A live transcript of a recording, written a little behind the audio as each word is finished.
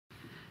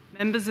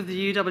Members of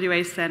the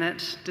UWA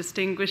Senate,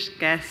 distinguished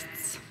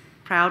guests,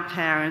 proud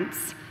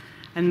parents,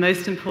 and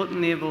most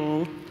importantly of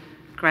all,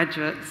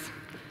 graduates,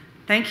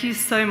 thank you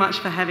so much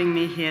for having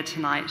me here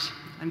tonight.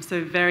 I'm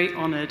so very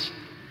honored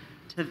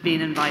to have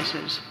been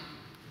invited.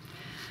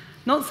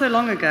 Not so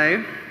long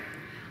ago,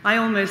 I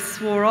almost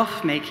swore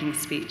off making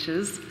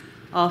speeches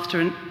after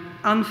an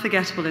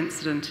unforgettable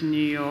incident in New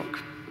York.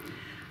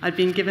 I'd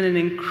been given an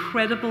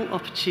incredible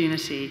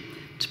opportunity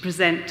to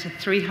present to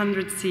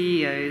 300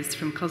 CEOs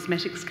from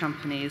cosmetics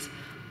companies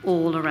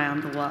all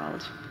around the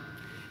world.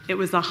 It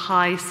was a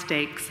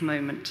high-stakes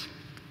moment.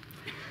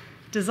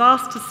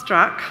 Disaster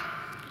struck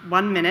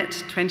 1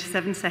 minute,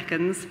 27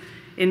 seconds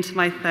into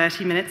my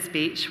 30-minute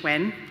speech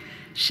when,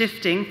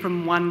 shifting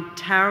from one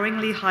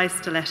toweringly high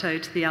stiletto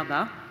to the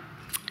other,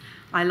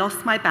 I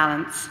lost my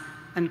balance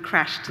and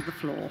crashed to the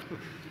floor.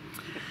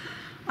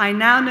 I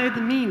now know the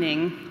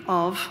meaning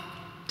of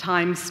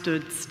time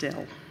stood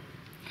still.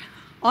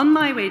 On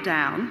my way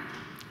down,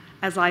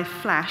 as I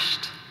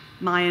flashed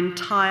my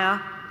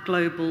entire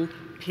global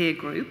peer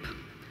group,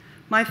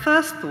 my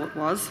first thought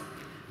was,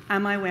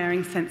 am I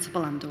wearing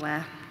sensible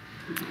underwear?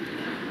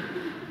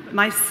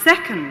 My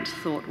second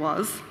thought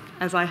was,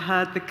 as I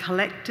heard the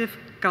collective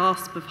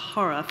gasp of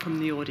horror from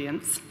the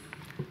audience,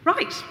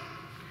 right,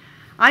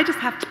 I just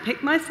have to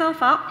pick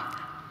myself up,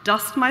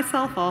 dust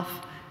myself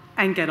off,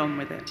 and get on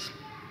with it.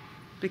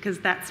 Because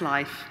that's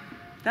life.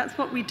 That's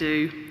what we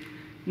do,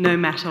 no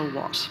matter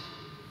what.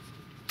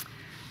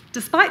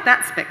 Despite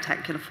that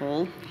spectacular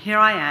fall, here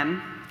I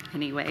am,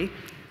 anyway,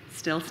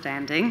 still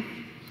standing.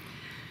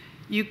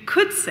 You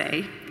could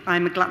say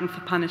I'm a glutton for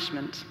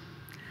punishment.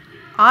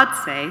 I'd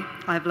say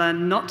I've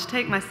learned not to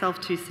take myself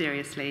too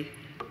seriously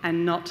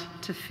and not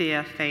to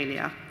fear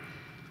failure.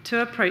 Two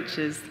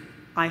approaches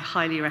I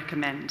highly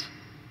recommend.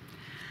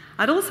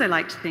 I'd also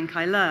like to think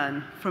I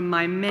learn from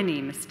my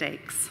many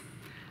mistakes,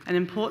 an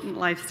important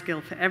life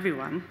skill for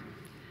everyone,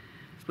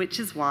 which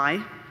is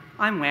why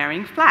I'm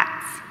wearing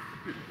flats.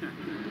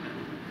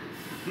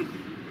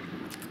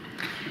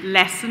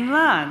 Lesson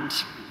learned.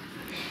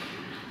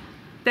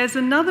 There's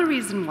another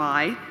reason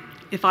why,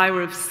 if I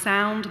were of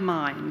sound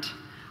mind,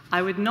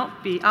 I would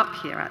not be up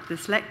here at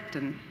this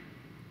lectern.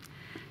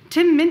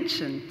 Tim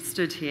Minchin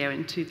stood here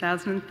in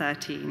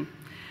 2013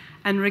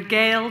 and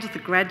regaled the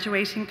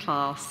graduating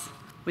class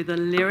with a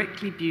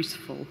lyrically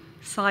beautiful,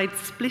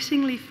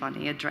 side-splittingly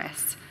funny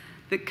address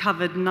that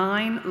covered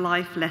 9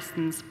 life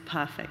lessons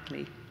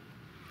perfectly.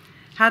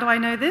 How do I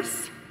know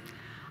this?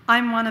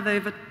 I'm one of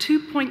over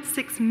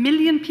 2.6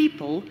 million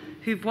people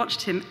who've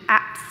watched him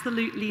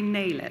absolutely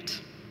nail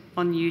it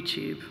on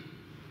YouTube.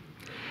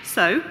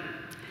 So,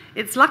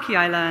 it's lucky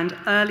I learned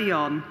early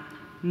on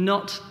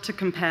not to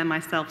compare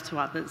myself to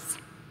others.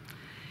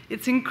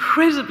 It's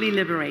incredibly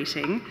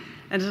liberating,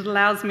 and it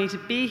allows me to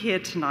be here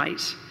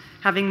tonight,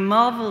 having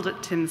marveled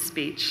at Tim's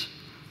speech,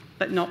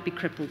 but not be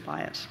crippled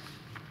by it.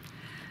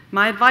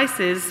 My advice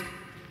is,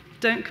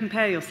 don't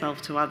compare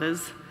yourself to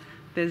others.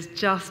 There's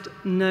just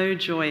no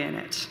joy in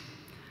it.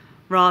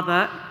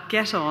 Rather,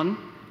 get on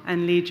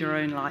and lead your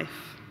own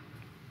life.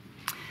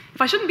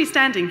 If I shouldn't be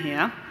standing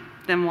here,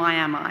 then why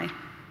am I?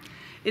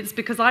 It's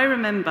because I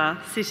remember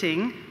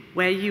sitting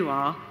where you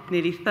are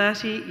nearly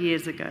 30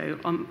 years ago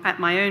at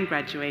my own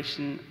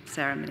graduation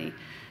ceremony,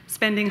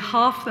 spending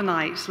half the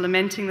night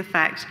lamenting the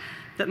fact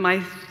that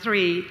my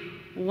 3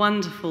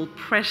 wonderful,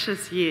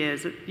 precious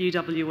years at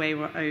UWA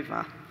were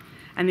over,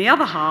 and the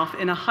other half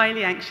in a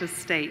highly anxious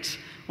state,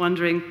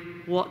 wondering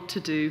what to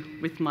do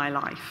with my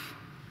life.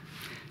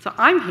 So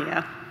I'm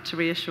here to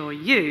reassure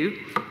you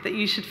that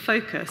you should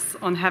focus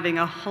on having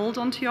a hold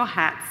onto your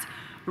hats,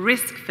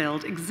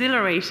 risk-filled,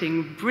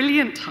 exhilarating,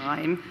 brilliant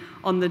time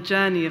on the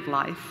journey of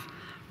life,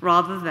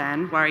 rather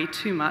than worry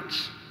too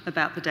much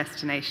about the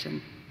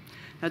destination.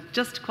 Now,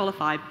 just to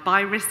qualify,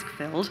 by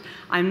risk-filled,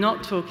 I'm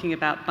not talking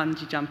about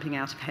bungee jumping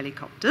out of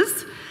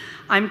helicopters.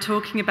 I'm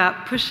talking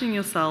about pushing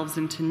yourselves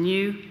into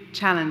new,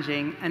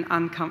 challenging, and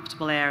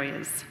uncomfortable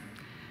areas.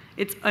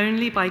 It's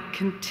only by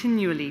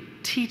continually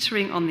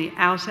teetering on the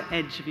outer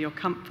edge of your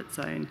comfort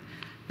zone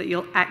that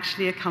you'll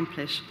actually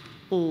accomplish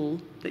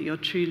all that you're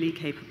truly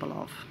capable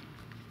of.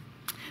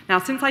 Now,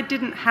 since I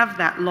didn't have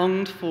that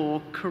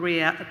longed-for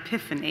career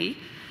epiphany,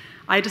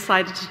 I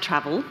decided to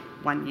travel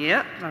 1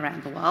 year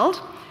around the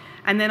world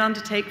and then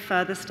undertake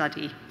further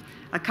study,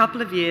 a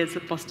couple of years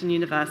at Boston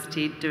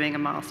University doing a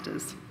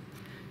master's.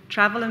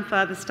 Travel and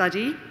further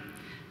study,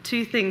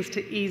 2 things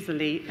to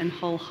easily and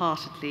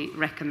wholeheartedly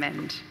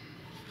recommend.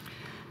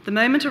 The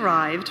moment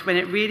arrived when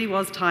it really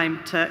was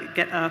time to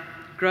get a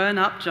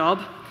grown-up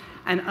job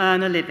and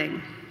earn a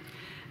living,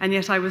 and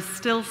yet I was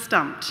still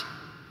stumped.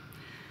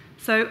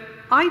 So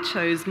I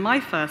chose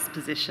my first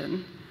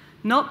position,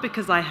 not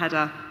because I had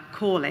a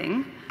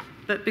calling,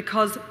 but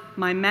because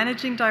my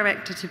managing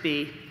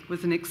director-to-be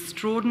was an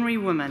extraordinary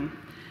woman,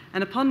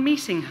 and upon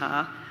meeting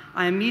her,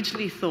 I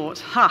immediately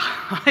thought,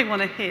 I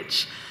want to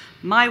hitch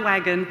my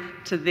wagon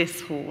to this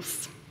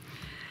horse.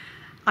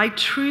 I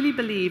truly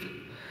believe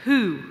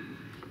who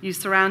you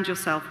surround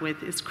yourself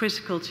with is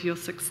critical to your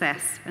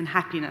success and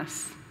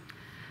happiness.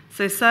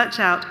 So search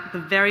out the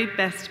very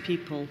best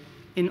people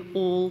in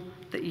all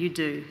that you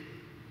do.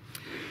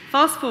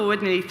 Fast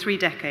forward nearly 3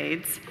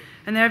 decades,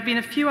 and there have been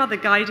a few other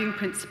guiding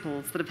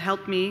principles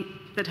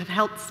that have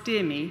helped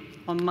steer me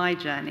on my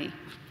journey.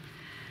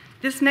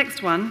 This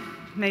next one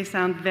may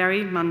sound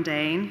very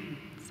mundane,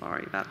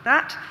 sorry about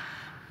that,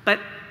 but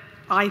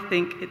I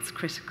think it's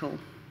critical.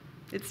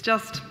 It's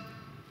just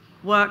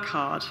work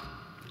hard,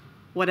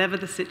 whatever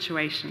the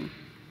situation.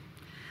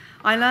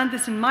 I learned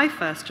this in my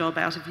first job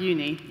out of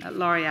uni at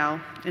L'Oreal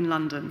in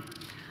London.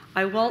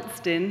 I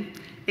waltzed in,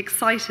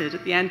 excited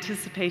at the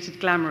anticipated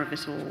glamour of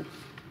it all.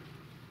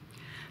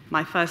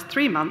 My first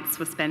 3 months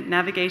were spent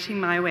navigating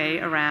my way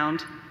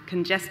around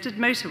congested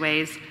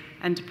motorways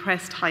and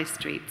depressed high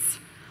streets,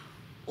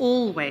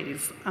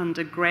 always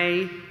under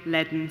grey,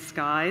 leaden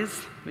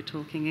skies, we're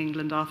talking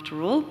England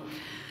after all,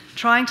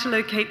 trying to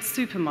locate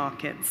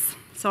supermarkets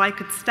so I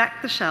could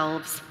stack the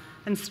shelves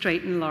and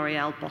straighten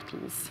L'Oreal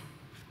bottles.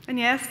 And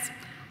yes,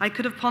 I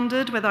could have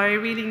pondered whether I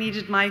really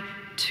needed my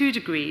 2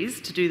 degrees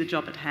to do the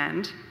job at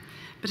hand,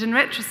 but in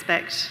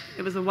retrospect,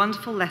 it was a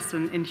wonderful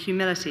lesson in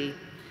humility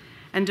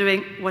and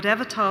doing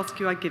whatever task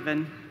you are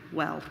given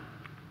well.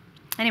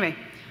 Anyway,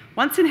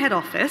 once in head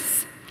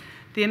office,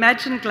 the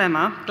imagined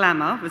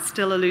glamour was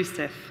still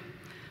elusive,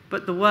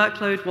 but the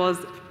workload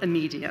was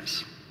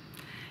immediate.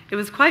 It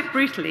was quite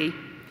brutally,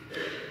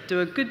 do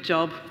a good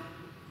job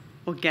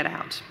or get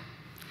out.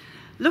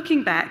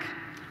 Looking back,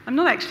 I'm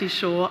not actually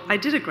sure I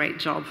did a great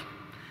job,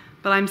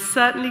 but I'm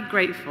certainly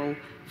grateful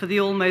for the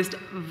almost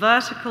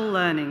vertical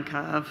learning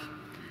curve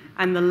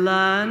and the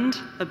learned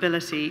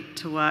ability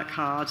to work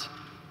hard.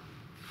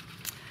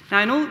 Now,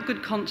 in all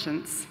good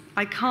conscience,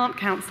 I can't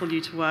counsel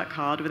you to work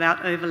hard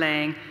without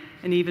overlaying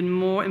an even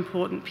more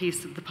important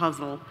piece of the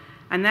puzzle,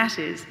 and that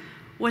is,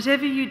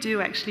 whatever you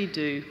do actually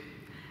do,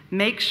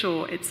 make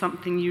sure it's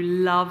something you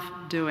love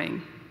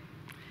doing,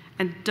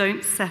 and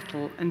don't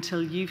settle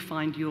until you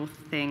find your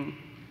thing.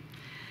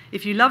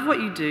 If you love what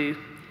you do,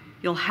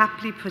 you'll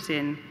happily put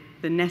in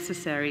the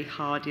necessary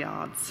hard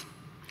yards.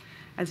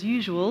 As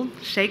usual,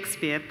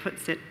 Shakespeare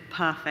puts it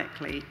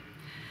perfectly.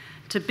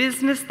 To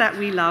business that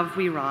we love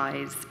we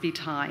rise,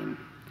 betime,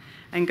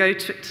 and go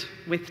to it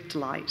with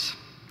delight.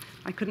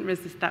 I couldn't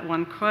resist that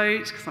one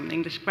quote, because I'm an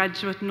English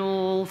graduate and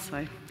all,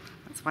 so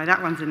that's why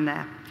that one's in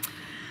there.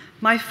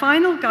 My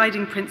final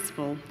guiding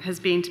principle has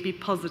been to be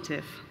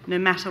positive, no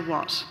matter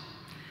what.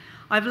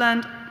 I've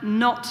learned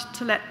not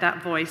to let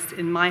that voice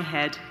in my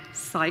head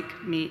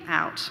psych me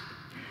out.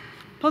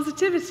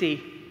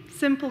 Positivity,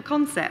 simple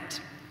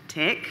concept,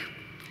 tick.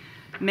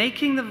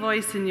 Making the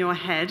voice in your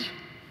head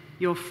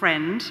your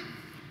friend,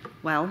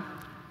 well,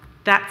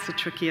 that's a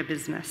trickier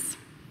business.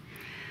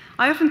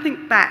 I often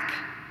think back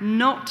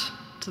not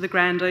to the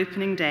grand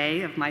opening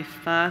day of my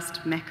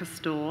first Mecca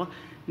store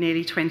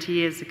nearly 20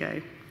 years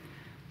ago,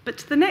 but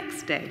to the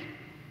next day.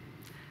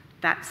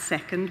 That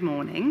second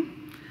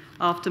morning,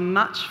 after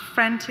much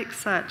frantic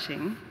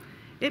searching,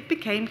 it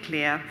became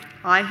clear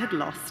I had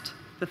lost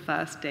the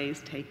first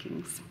day's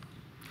takings.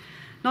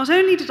 Not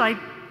only did I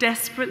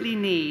desperately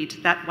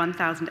need that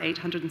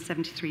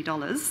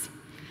 $1,873,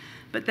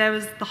 but there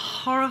was the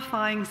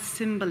horrifying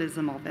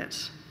symbolism of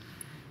it.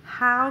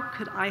 How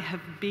could I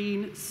have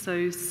been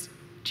so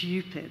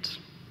stupid?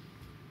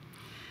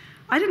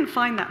 I didn't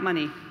find that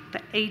money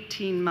for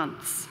 18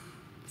 months.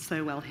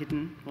 So well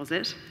hidden, was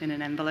it? In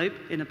an envelope,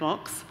 in a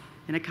box,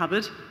 in a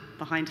cupboard,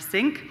 behind a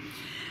sink.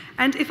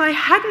 And if I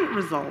hadn't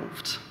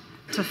resolved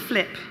to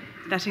flip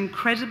that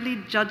incredibly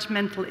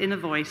judgmental inner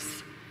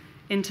voice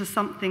into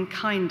something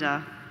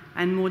kinder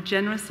and more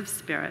generous of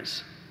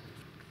spirit,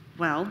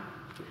 well,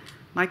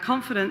 my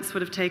confidence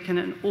would have taken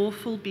an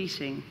awful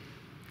beating.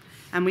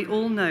 And we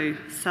all know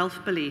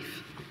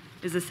self-belief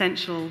is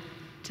essential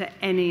to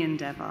any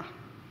endeavor,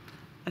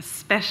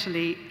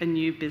 especially a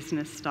new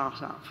business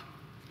startup.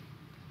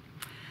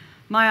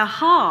 My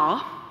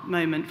aha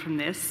moment from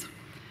this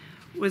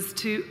was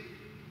to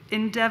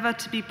endeavor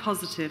to be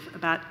positive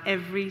about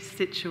every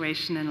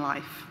situation in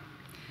life.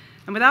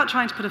 And without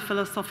trying to put a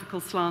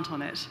philosophical slant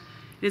on it,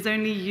 it is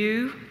only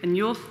you and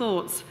your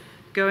thoughts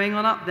going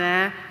on up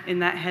there in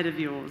that head of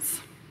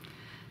yours.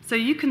 So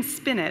you can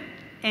spin it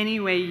any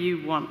way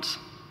you want.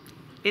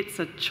 It's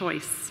a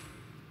choice.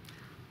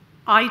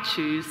 I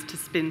choose to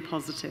spin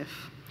positive,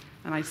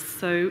 and I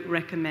so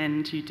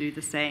recommend you do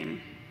the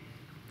same.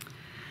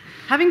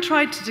 Having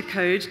tried to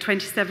decode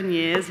 27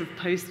 years of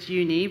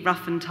post-uni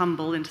rough and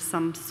tumble into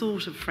some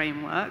sort of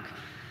framework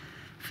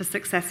for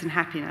success and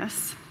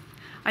happiness,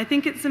 I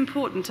think it's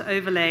important to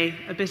overlay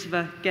a bit of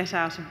a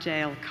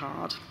get-out-of-jail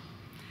card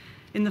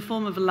in the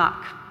form of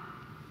luck.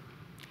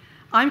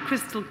 I'm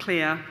crystal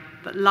clear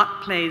that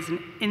luck plays an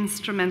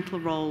instrumental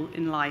role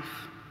in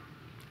life.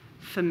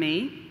 For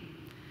me,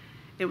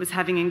 it was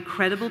having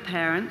incredible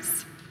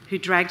parents who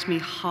dragged me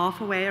half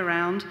a way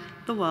around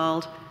the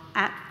world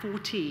at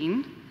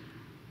 14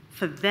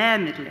 for their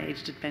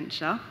middle-aged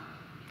adventure,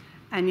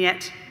 and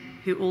yet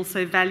who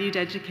also valued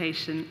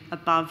education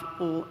above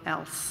all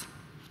else.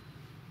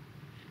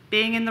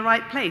 Being in the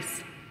right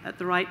place at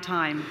the right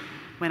time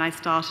when I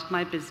started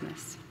my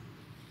business.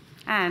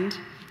 and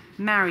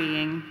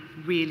marrying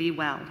really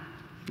well.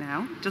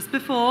 Now, just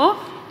before,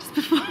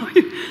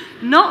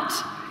 not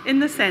in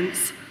the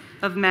sense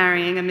of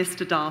marrying a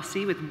Mr.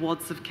 Darcy with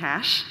wads of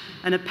cash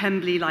and a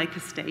Pembley-like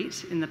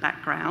estate in the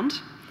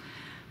background,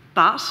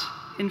 but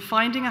in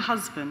finding a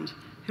husband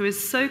who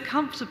is so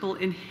comfortable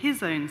in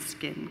his own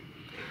skin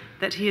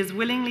that he has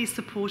willingly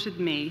supported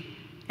me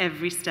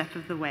every step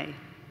of the way.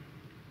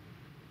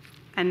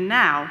 And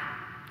now,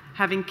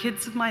 having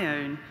kids of my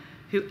own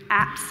who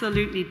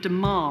absolutely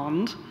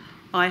demand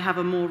I have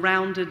a more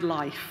rounded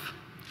life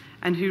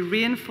and who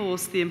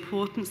reinforce the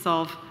importance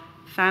of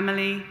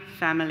family,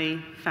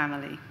 family,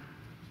 family.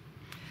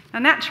 Now,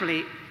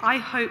 naturally, I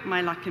hope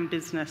my luck in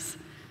business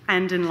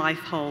and in life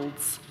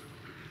holds,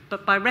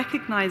 but by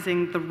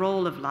recognizing the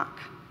role of luck,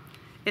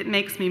 it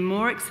makes me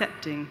more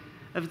accepting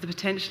of the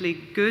potentially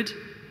good,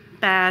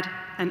 bad,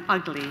 and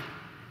ugly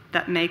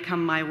that may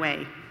come my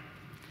way.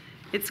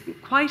 It's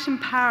quite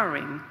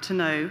empowering to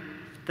know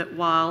that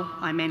while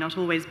I may not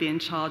always be in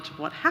charge of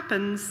what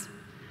happens,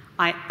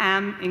 I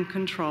am in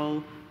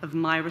control of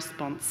my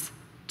response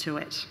to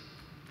it.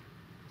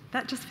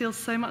 That just feels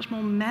so much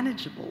more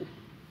manageable.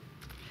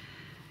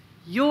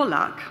 Your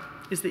luck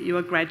is that you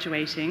are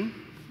graduating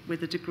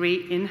with a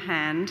degree in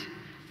hand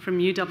from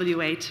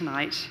UWA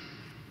tonight,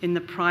 in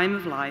the prime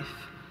of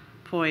life,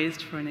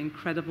 poised for an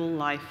incredible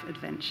life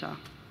adventure.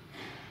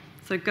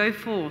 So go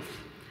forth,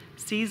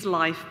 seize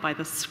life by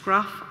the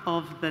scruff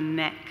of the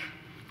neck,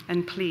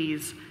 and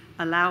please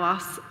allow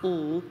us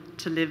all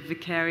to live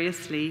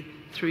vicariously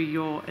through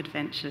your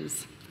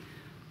adventures.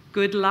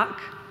 Good luck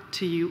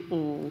to you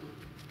all,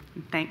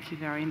 and thank you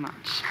very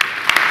much.